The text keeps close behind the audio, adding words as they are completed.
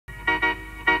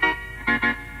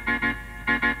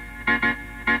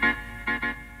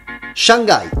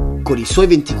Shanghai, con i suoi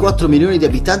 24 milioni di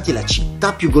abitanti, è la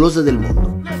città più golosa del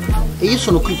mondo. E io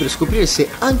sono qui per scoprire se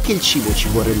anche il cibo ci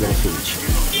può rendere felici.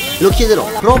 Lo chiederò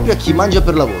proprio a chi mangia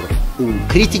per lavoro, un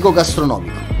critico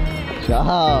gastronomico.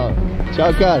 Ciao!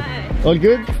 Ciao Kat! All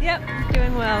good? Yep,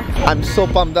 doing well. I'm so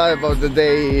pumped out about the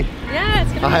day Yeah,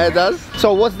 it's gonna ahead us.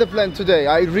 So what's the plan today?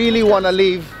 I really want to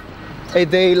live a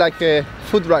day like a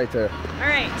food writer.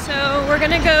 Alright, so we're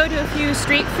gonna go to a few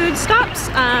street food stops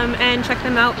and check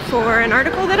them out for an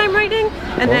article that I'm writing,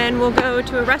 and then we'll go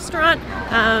to a restaurant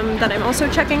that I'm also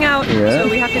checking out, so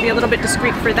we have to be a little bit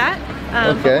discreet for that.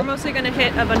 But we're mostly gonna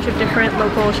hit a bunch of different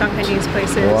local Shanghainese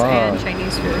places and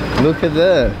Chinese food. Look at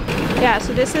that. Yeah,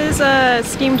 so this is a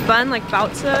steamed bun, like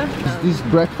baozi. Is this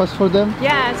breakfast for them?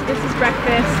 Yeah, so this is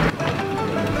breakfast.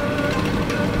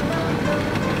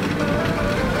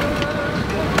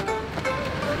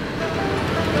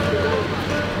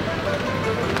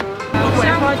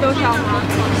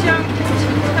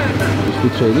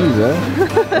 Speak Chinese, eh?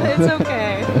 It's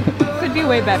okay. Could be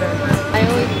way better. I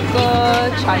only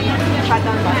got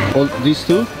Chinese. All these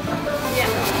two? Yeah,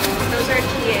 those are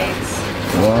tea eggs.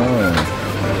 Wow.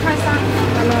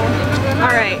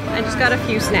 Alright, I just got a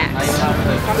few snacks.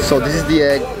 So this is the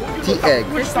egg, tea egg.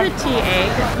 This is the tea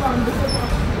egg.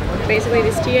 Basically,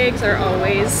 these tea eggs are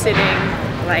always sitting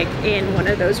like in one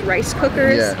of those rice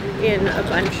cookers in a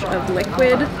bunch of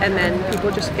liquid, and then people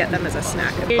just get them as a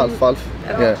snack. Half.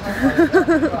 Yeah.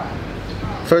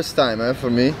 First time,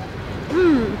 for me.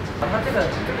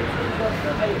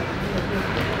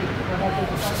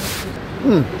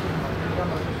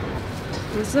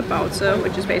 This is a baozi,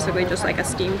 which is basically just like a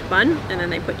steamed bun, and then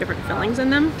they put different fillings in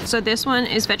them. So this one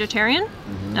is vegetarian,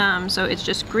 so it's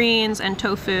just greens and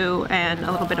tofu and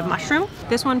a little bit of mushroom.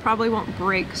 This one probably won't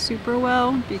break super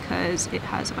well because it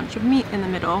has a bunch of meat in the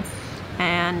middle,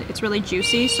 and it's really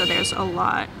juicy, so there's a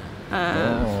lot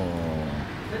of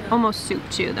almost soup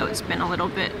too, though it's been a little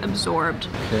bit absorbed.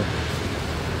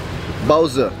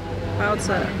 Baozi.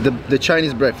 Baozi. The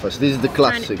Chinese breakfast. This is the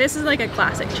classic. This is like a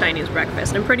classic Chinese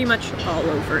breakfast, and pretty much all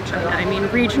over China. I mean,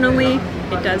 regionally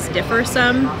it does differ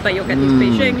some, but you'll get these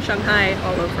Beijing, Shanghai,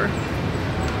 all over.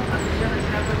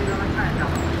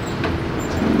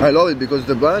 I love it because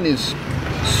the bun is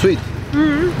sweet,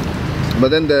 but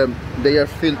then they are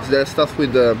stuffed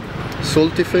with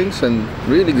salty things and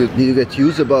really good. Did you get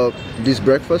used about this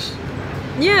breakfast?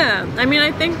 Yeah, I mean,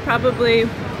 I think probably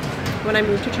when I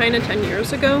moved to China 10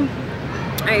 years ago,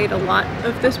 I ate a lot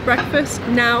of this breakfast.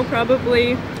 Now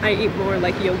probably I eat more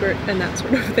like yogurt and that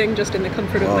sort of thing, just in the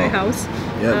comfort of my house.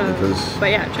 Yeah,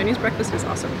 but yeah, Chinese breakfast is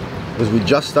awesome. Because we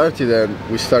just started and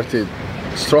we started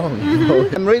strong. You know?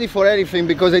 I'm ready for anything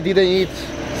because I didn't eat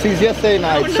since yesterday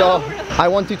night, so I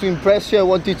wanted to impress you. I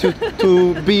wanted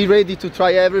to be ready to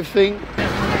try everything.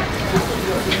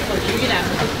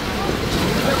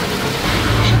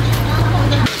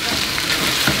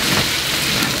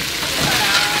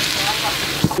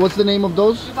 What's the name of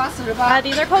those?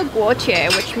 These are called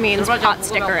guotie, which means pot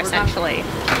sticker essentially.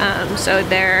 So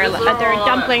they're a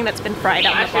dumpling that's been fried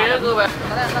on the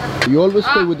bottom. You always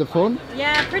stay with the phone?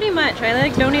 Yeah, pretty much. I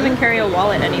don't even carry a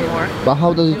wallet anymore. But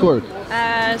how does it work?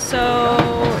 So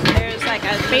there's like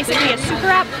basically a super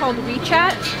app called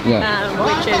WeChat,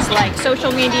 which is like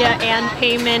social media and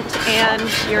payment and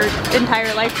your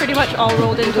entire life pretty much all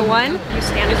rolled into one. You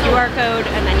scan a QR code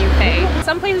and then you pay.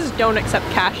 Some places don't accept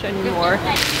cash anymore.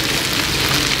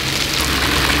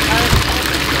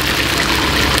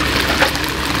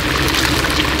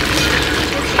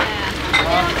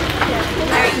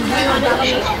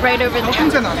 Right over there.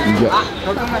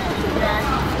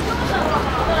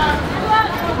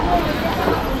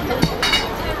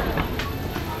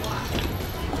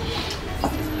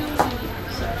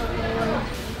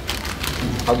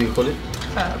 How do you call it?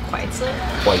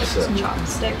 Piace.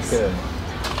 Chopsticks.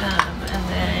 And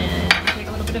then take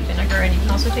a little bit of vinegar, and you can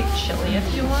also take chili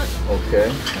if you want.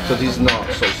 Okay. So this is not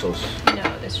soy sauce?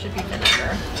 No, this should be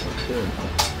vinegar. Okay.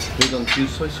 You don't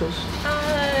use soy sauce?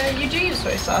 You do use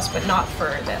soy sauce, but not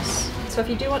for this. So if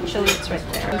you do want chili, it's right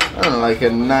there. I don't know, like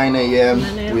at 9 a.m.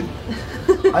 with...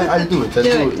 I'll do it.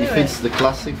 If it's the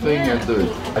classic thing, I'll do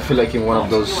it. I feel like in one of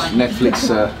those Netflix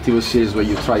TV series where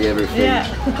you try everything. Yeah.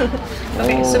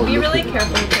 Okay, so be really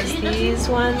careful because these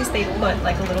ones, they put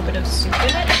like a little bit of soup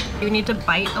in it. You need to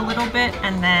bite a little bit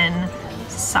and then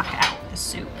suck out the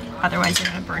soup. Otherwise, you're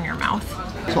going to burn your mouth.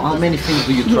 So how many things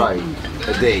do you try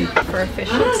a day? For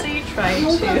efficiency, try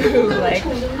to like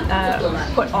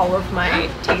put all of my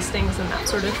tastings and that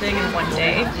sort of thing in one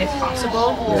day, if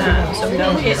possible. So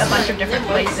go hit a bunch of different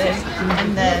places,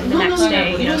 and then the next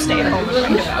day, you know, stay at home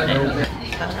and write about it.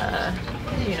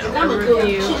 you know, a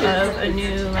review of a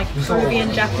new like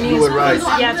Peruvian Japanese. You were right.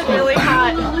 Yeah, it's really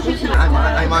hot.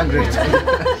 I'm hungry.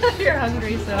 You're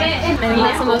hungry, so I think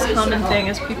that's the most common thing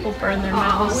is people burn their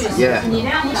mouths. Yeah,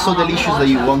 it's so delicious that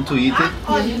you want to eat it,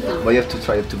 but you have to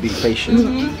try to be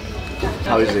patient.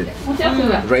 How is it?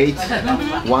 Rate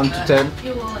 1 to 10.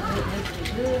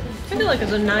 I feel like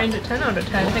it's a 9 to 10 out of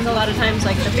 10. I think a lot of times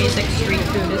like the basic street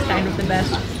food is kind of the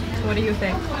best. What do you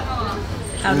think?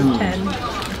 Out of 10.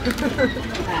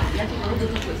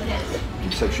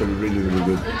 It's actually really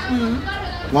good.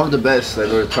 One of the best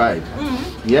I've ever tried.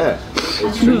 Yeah,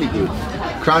 it's really good.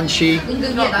 Crunchy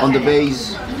on the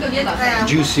base,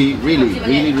 juicy,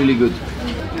 really good.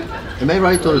 Am I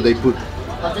right, or they put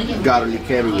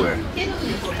garlic everywhere?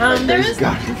 There's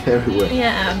garlic everywhere.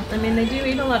 Yeah, I mean they do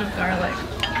eat a lot of garlic.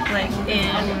 Like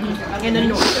in the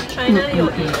north of China,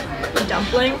 you'll eat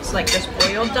dumplings, like just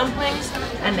boiled dumplings,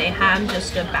 and they have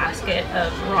just a basket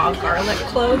of raw garlic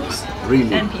cloves.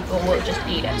 Really? And people will just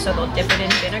eat it. So they'll dip it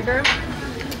in vinegar,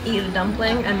 eat a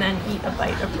dumpling, and then eat a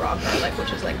bite of raw garlic,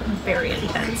 which is like very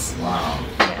intense. Wow.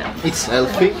 Yeah. It's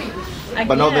healthy,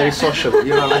 but not very sociable.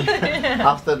 You know, like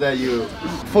after that you.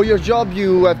 For your job,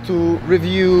 you have to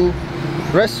review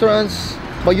restaurants,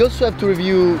 but you also have to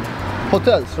review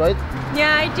hotels, right?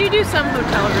 Yeah, I do some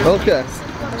hotel reviews. Okay.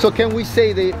 So can we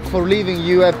say that for living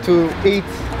you have to eat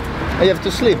and you have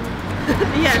to sleep?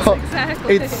 Yes, So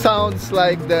exactly. it sounds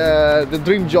like the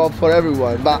dream job for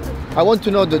everyone, but I want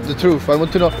to know the truth. I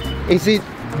want to know, is it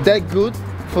that good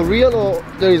for real, or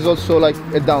there is also like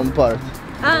a down part?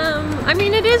 I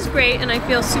mean, it is great, and I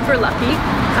feel super lucky.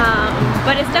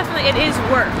 But it's definitely, it is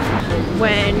work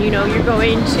when, you know, you're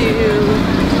going to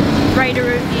write a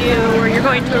review, or you're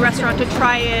going to a restaurant to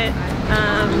try it,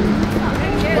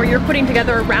 or you're putting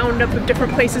together a roundup of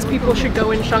different places people should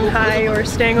go in Shanghai, or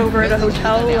staying over at a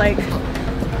hotel. Like,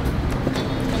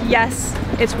 yes,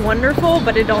 it's wonderful,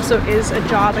 but it also is a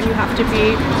job, and you have to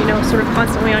be, you know, sort of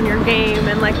constantly on your game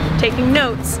and like taking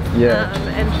notes,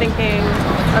 and thinking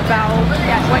about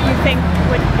what you think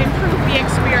would improve the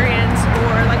experience,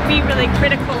 or like be really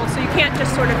critical. So you can't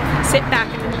just sort of sit back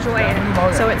and enjoy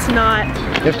it. So it's not.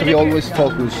 You have to be always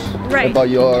focused Right. about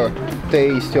your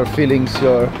taste, your feelings,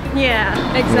 your. Yeah,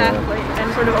 exactly,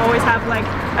 and sort of always have like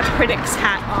a critic's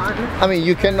hat on. I mean,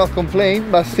 you cannot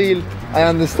complain, but still, I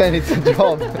understand it's a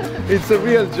job. It's a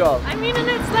real job. I mean, and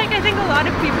it's like, I think a lot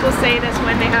of people say this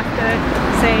when they have to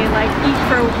say like eat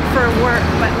for work,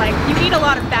 but like you eat a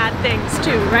lot of bad things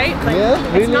too, right? Like, Yeah,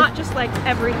 really? It's not just like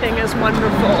everything is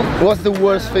wonderful. What's the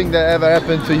worst thing that ever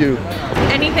happened to you?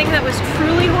 Anything that was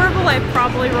truly horrible, I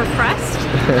probably repressed.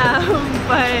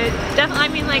 But definitely, I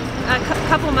mean, like a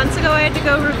couple months ago, I had to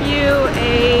go review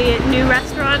a new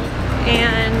restaurant,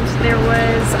 and there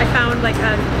was, I found like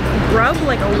a grub,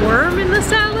 like a worm in the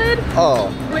salad.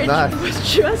 Oh, which nice.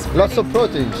 was just Lots of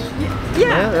proteins.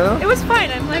 yeah, it was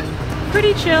fine. I'm like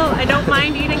pretty chill. I don't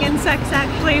mind eating insects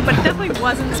actually, but it definitely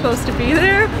wasn't supposed to be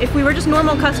there. If we were just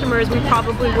normal customers, we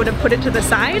probably would have put it to the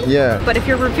side. Yeah. But if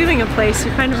you're reviewing a place,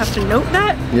 you kind of have to note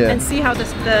that and see how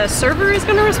the server is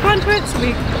going to respond to it. So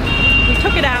we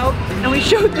took it out and we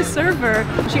showed the server.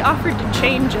 She offered to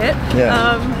change it.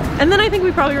 Yeah. And then I think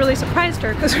we probably really surprised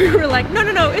her, because we were like,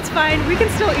 no, it's fine. We can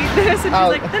still eat this. And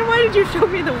she's like, then why did you show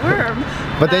me the worm?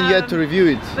 But then you had to review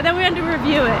it. But then we had to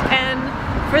review it. And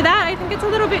for that, I think it's a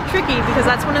little bit tricky, because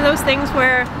that's one of those things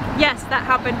where, yes, that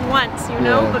happened once, you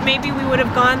know, but maybe we would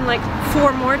have gone like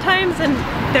 4 more times and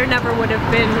there never would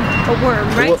have been a worm,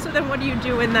 right? So then what do you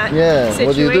do in that situation?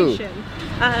 What do you do?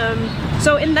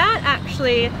 So in that,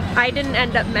 actually, I didn't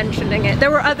end up mentioning it.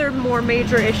 There were other more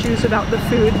major issues about the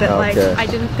food that like I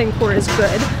didn't think were as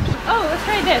good. Oh, let's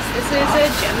try this. This is a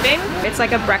jembing. It's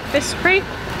like a breakfast crepe.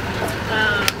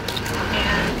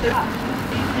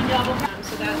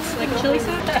 So that's like chili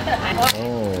sauce.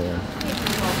 Oh.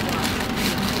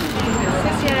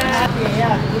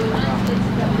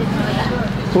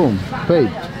 Boom. Paid.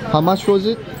 How much was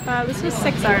it? This was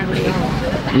 6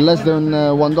 RMB. Less than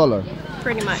 $1.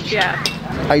 Pretty much, yeah.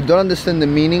 I don't understand the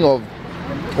meaning of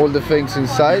all the things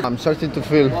inside. I'm starting to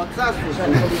feel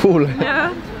full.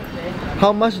 Yeah.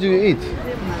 How much do you eat?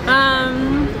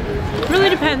 Really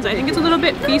depends. I think it's a little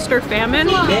bit feast or famine.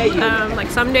 Like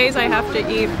some days I have to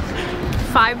eat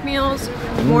 5 meals,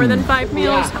 more than 5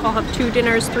 meals. I'll have 2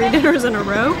 dinners, 3 dinners in a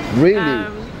row. Really?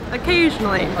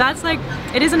 Occasionally. That's like,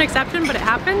 it is an exception, but it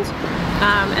happens.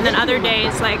 And then other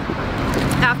days, like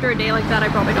after a day like that, I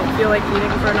probably don't feel like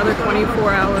eating for another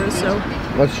 24 hours, so.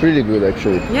 That's really good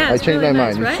actually. Yeah, I changed really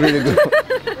my nice, mind. right? It's really good.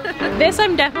 This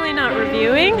I'm definitely not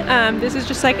reviewing. This is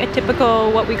just like a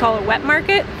typical, what we call a wet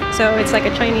market. So it's like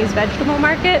a Chinese vegetable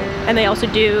market, and they also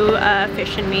do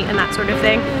fish and meat and that sort of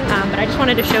thing. But I just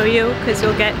wanted to show you because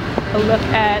you'll get a look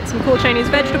at some cool Chinese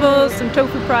vegetables, some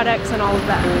tofu products, and all of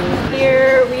that.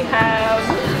 Here we have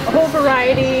a whole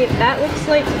variety. That looks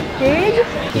like pig.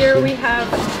 Here we have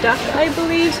duck, I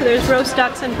believe. So there's roast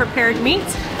ducks and prepared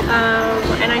meats.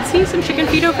 And I see some chicken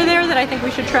feet over there that I think we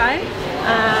should try.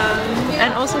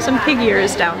 And also some pig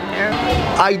ears down there.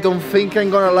 I don't think I'm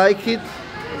gonna like it,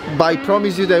 but I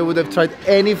promise you that I would have tried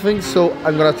anything, so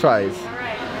I'm gonna try it.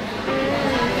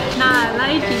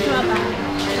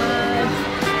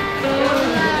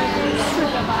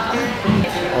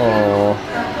 Oh,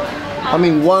 I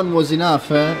mean, one was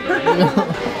enough, eh?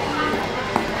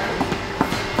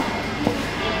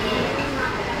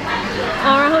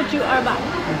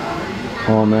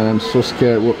 Oh man, I'm so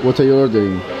scared. What are you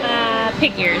ordering?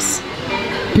 Pig ears.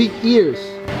 Pig ears.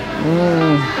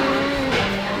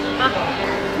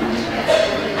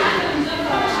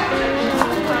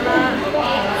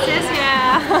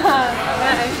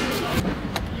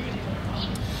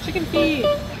 Chicken feet.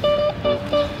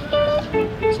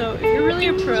 So if you're really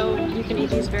a pro, you can eat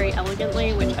these very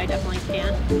elegantly, which I definitely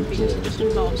can't because it just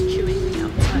involves chewing the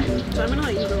outside. So I'm gonna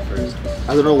let you go first.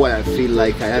 I don't know why I feel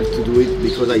like I have to do it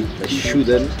because I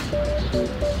shouldn't.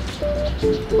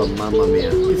 But mamma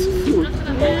mia, it's food.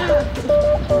 Yeah.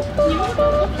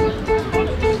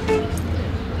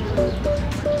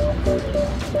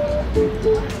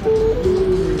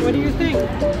 What do you think?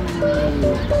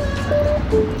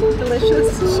 Delicious?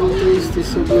 So tasty,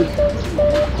 so good.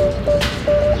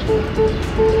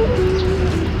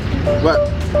 But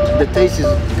the taste is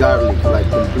garlic, like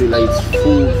completely, like it's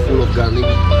full of garlic.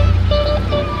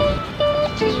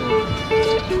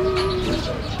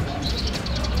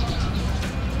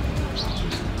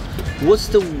 What's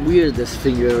the weirdest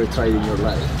thing you ever tried in your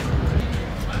life?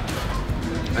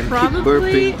 I keep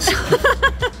burping.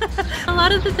 A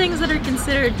lot of the things that are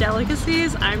considered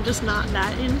delicacies, I'm just not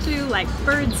that into, like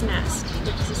bird's nest,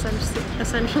 which is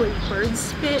essentially bird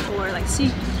spit, or like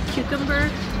sea cucumber,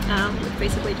 which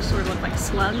basically just sort of look like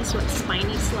slugs, like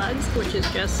spiny slugs, which is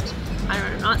just, I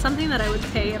don't know, not something that I would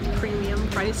pay a premium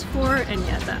price for, and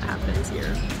yet that happens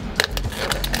here.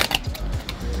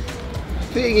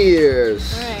 Pig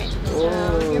ears. Alright,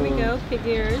 so here we go, pig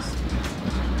ears.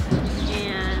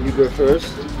 And you go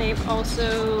first. they've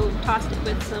also tossed it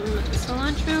with some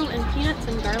cilantro and peanuts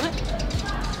and garlic.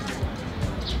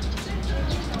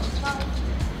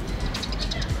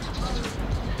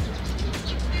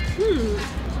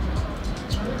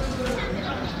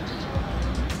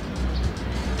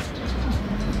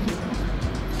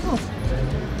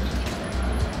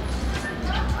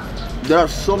 There are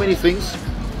so many things,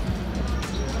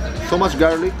 so much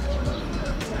garlic.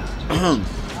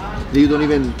 You don't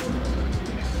even.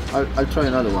 I'll try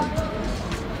another one.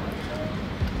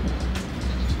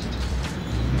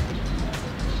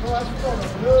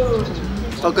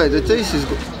 Okay, the taste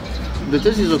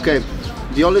is okay.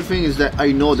 The only thing is that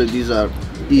I know that these are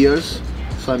ears,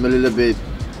 so I'm a little bit.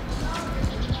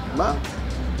 But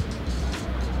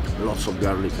lots of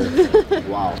garlic.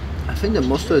 Wow. I think that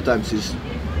most of the times is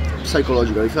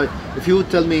psychological. If you would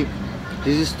tell me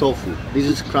this is tofu, this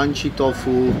is crunchy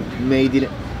tofu made in,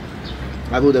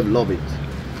 I would have loved it.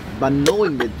 But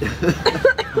knowing that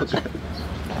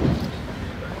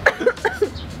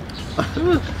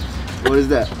what is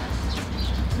that?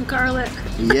 Garlic.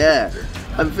 Yeah,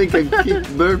 I think I keep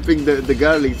burping the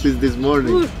garlic since this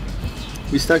morning.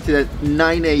 We started at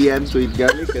 9 a.m. to eat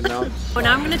garlic, and now. Oh,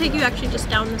 now I'm going to take you actually just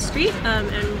down the street, and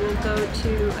we'll go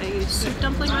to a soup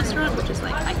dumpling restaurant, which is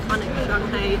like iconic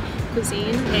Shanghai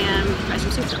cuisine, and try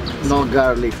some soup dumplings. No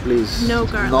garlic, please. No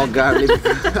garlic. No garlic.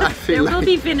 I feel there will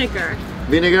be vinegar.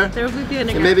 Vinegar? There will be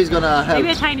vinegar. And maybe it's gonna help.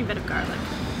 Maybe a tiny bit of garlic.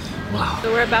 Wow.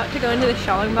 So we're about to go into the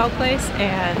Shanghai place,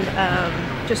 and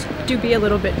just do be a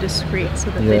little bit discreet so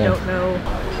that they don't know.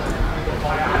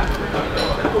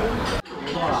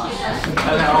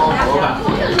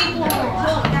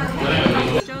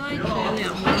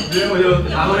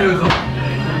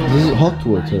 This is hot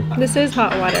water. This is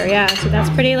hot water, yeah. So that's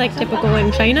pretty like typical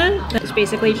in China. It's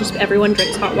basically just everyone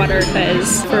drinks hot water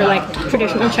because for like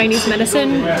traditional Chinese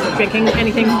medicine, drinking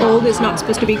anything cold is not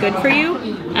supposed to be good for you.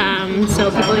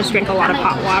 So people just drink a lot of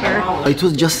hot water. It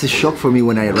was just a shock for me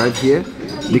when I arrived here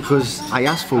because I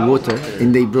asked for water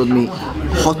and they brought me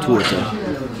hot water.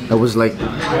 I was like,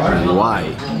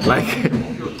 why? Like,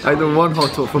 I don't want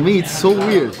hot water. For me, it's so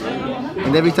weird.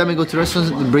 And every time I go to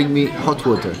restaurants, they bring me hot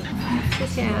water.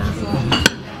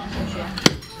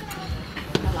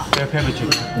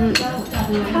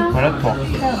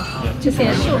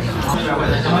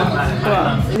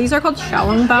 These are called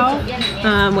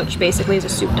xiaolongbao, which basically is a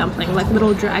soup dumpling, like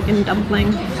little dragon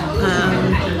dumpling.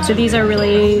 So these are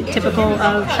really typical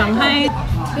of Shanghai.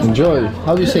 Enjoy.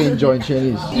 How do you say enjoy in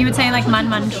Chinese? You would say like man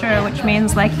man shi, which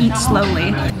means like eat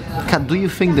slowly. Kat, do you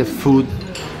think the food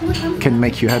can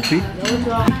make you happy?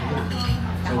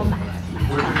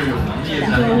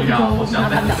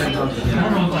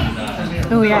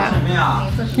 Oh yeah.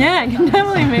 Yeah, it can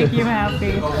definitely make you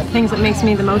happy. Things that makes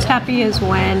me the most happy is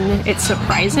when it's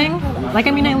surprising. Like,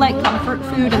 I mean, I like comfort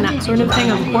food and that sort of thing,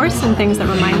 of course, and things that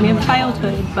remind me of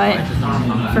childhood, but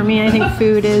for me, I think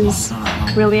food is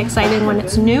really exciting when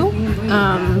it's new,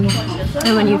 and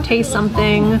when you taste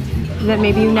something that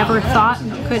maybe you never thought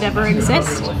could ever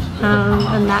exist,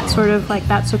 and that sort of, like,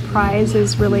 that surprise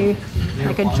is really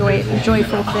like a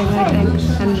joyful thing, I think,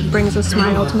 and brings a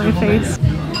smile to my face.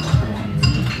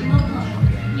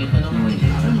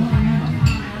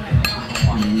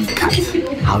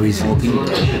 How is it?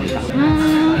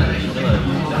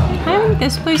 I think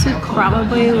this place is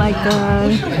probably like I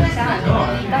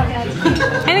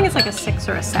think it's like a 6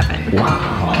 or a 7.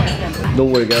 Wow.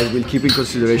 Don't worry guys, we'll keep in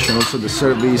consideration also the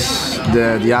service,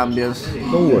 the ambience.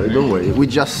 Don't worry, we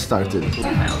just started. It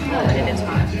is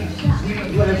hot.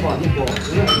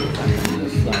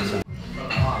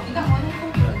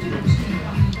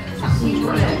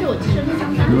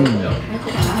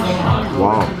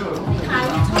 Wow.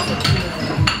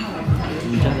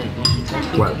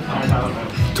 Well,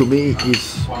 to me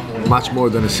it's much more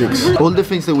than a 6. All the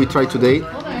things that we tried today,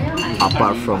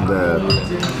 apart from the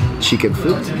chicken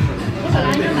food,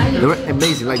 they were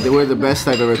amazing, like they were the best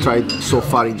I've ever tried so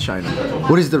far in China.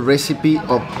 What is the recipe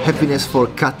of happiness for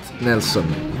Kat Nelson?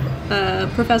 A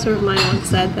professor of mine once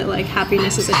said that like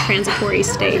happiness is a transitory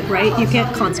state, right? You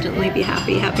can't constantly be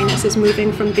happy. Happiness is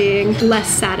moving from being less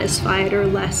satisfied or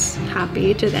less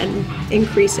happy to then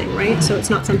increasing, right? So it's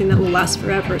not something that will last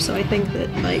forever. So I think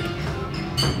that like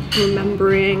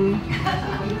remembering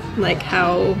like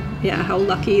how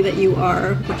lucky that you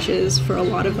are, which is for a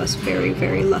lot of us very,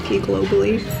 very lucky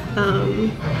globally,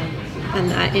 and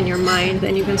that in your mind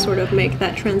then you can sort of make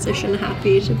that transition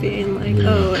happy to being like,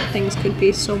 oh, things could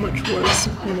be so much worse,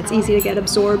 and it's easy to get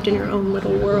absorbed in your own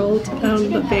little world,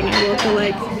 but being able to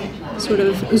like sort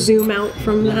of zoom out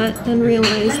from that and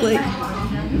realize like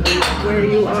where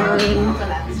you are and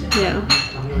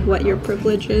what your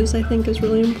privilege is, I think is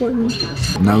really important.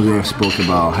 Now they have spoke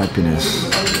about happiness,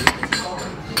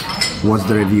 what's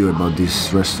the review about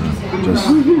this restaurant? Just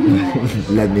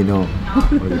let me know.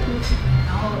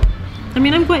 I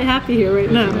mean, I'm quite happy here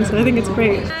right now, so I think it's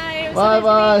great. Bye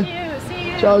bye.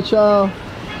 See you. Ciao ciao.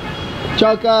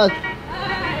 Ciao Kat.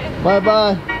 Bye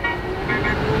bye.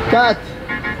 Kat.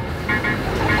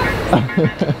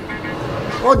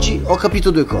 Oggi ho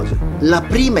capito due cose. La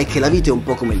prima è che la vita è un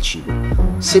po' come il cibo.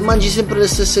 Se mangi sempre le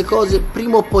stesse cose,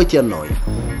 prima o poi ti annoia.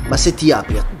 Ma se ti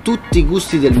apri a tutti i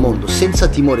gusti del mondo senza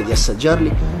timore di assaggiarli,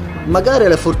 magari hai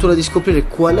la fortuna di scoprire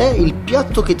qual è il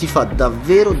piatto che ti fa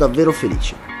davvero davvero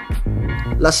felice.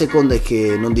 La seconda è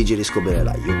che non digerisco bene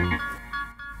l'aglio.